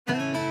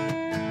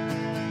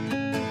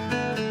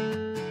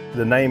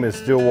The name is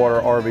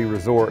Stillwater RV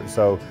Resort,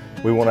 so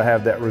we want to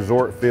have that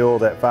resort feel,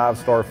 that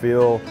 5-star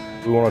feel.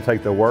 We want to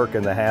take the work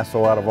and the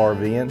hassle out of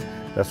RVing.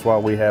 That's why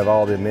we have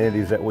all the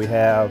amenities that we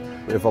have.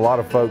 If a lot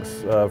of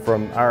folks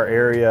from our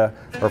area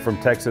or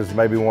from Texas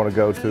maybe want to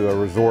go to a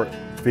resort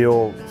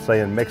feel,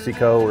 say in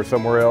Mexico or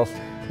somewhere else,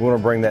 we want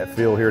to bring that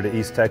feel here to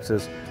East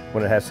Texas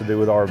when it has to do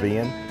with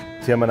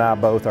RVing. Tim and I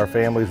both, our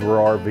families were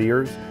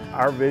RVers.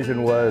 Our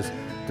vision was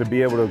to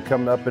be able to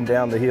come up and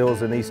down the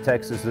hills in East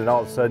Texas and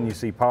all of a sudden you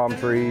see palm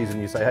trees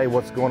and you say, hey,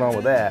 what's going on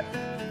with that?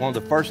 One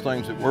of the first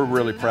things that we're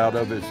really proud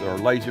of is our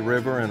lazy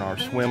river and our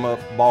swim up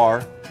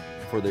bar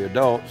for the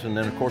adults. And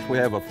then of course we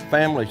have a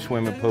family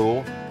swimming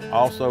pool,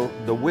 also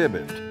the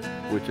Wibbit,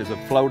 which is a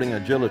floating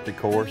agility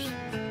course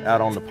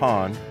out on the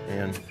pond.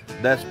 And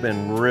that's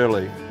been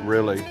really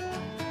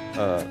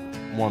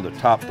one of the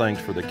top things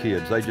for the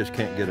kids. They just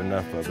can't get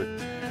enough of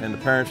it. And the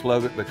parents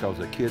love it because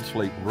the kids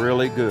sleep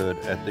really good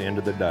at the end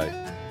of the day.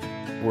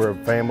 We're a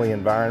family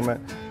environment.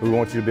 We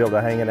want you to be able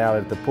to hang it out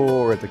at the pool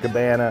or at the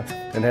cabana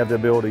and have the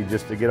ability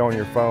just to get on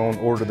your phone,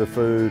 order the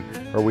food,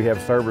 or we have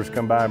servers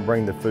come by and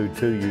bring the food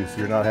to you, so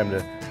you're not having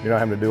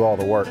to do all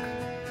the work.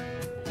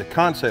 The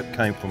concept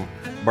came from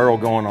Burl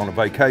going on a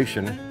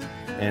vacation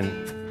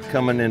and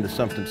coming into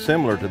something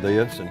similar to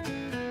this, and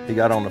he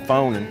got on the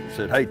phone and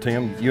said, hey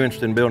Tim, you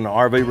interested in building an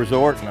RV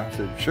resort? And I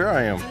said, sure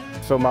I am.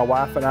 So my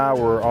wife and I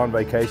were on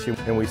vacation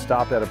and we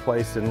stopped at a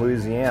place in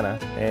Louisiana,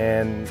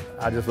 and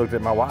I just looked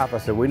at my wife. I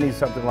said, we need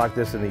something like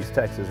this in East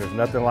Texas. There's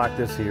nothing like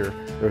this here.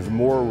 There's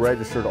more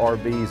registered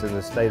RVs in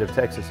the state of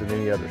Texas than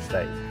any other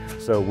state.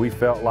 So we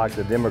felt like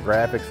the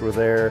demographics were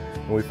there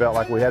and we felt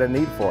like we had a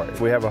need for it.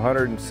 We have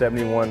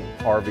 171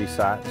 RV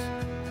sites,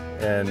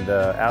 and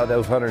out of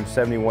those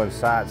 171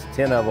 sites,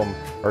 10 of them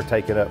are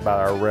taken up by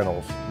our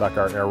rentals, like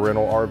our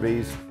rental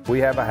RVs. We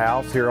have a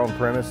house here on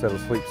premise that'll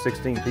sleep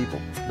 16 people.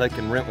 They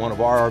can rent one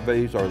of our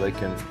RVs or they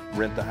can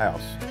rent the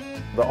house.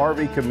 The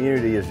RV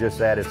community is just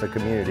that, it's a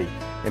community.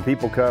 And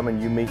people come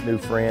and you meet new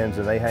friends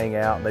and they hang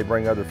out and they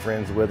bring other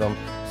friends with them.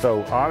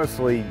 So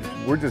honestly,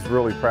 we're just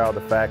really proud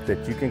of the fact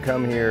that you can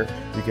come here,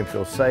 you can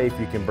feel safe,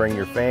 you can bring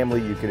your family,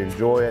 you can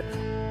enjoy it.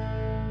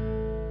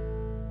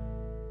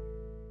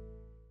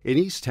 In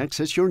East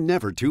Texas, you're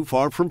never too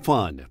far from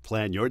fun.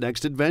 Plan your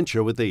next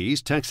adventure with the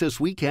East Texas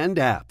Weekend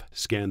app.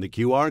 Scan the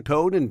QR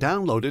code and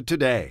download it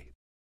today.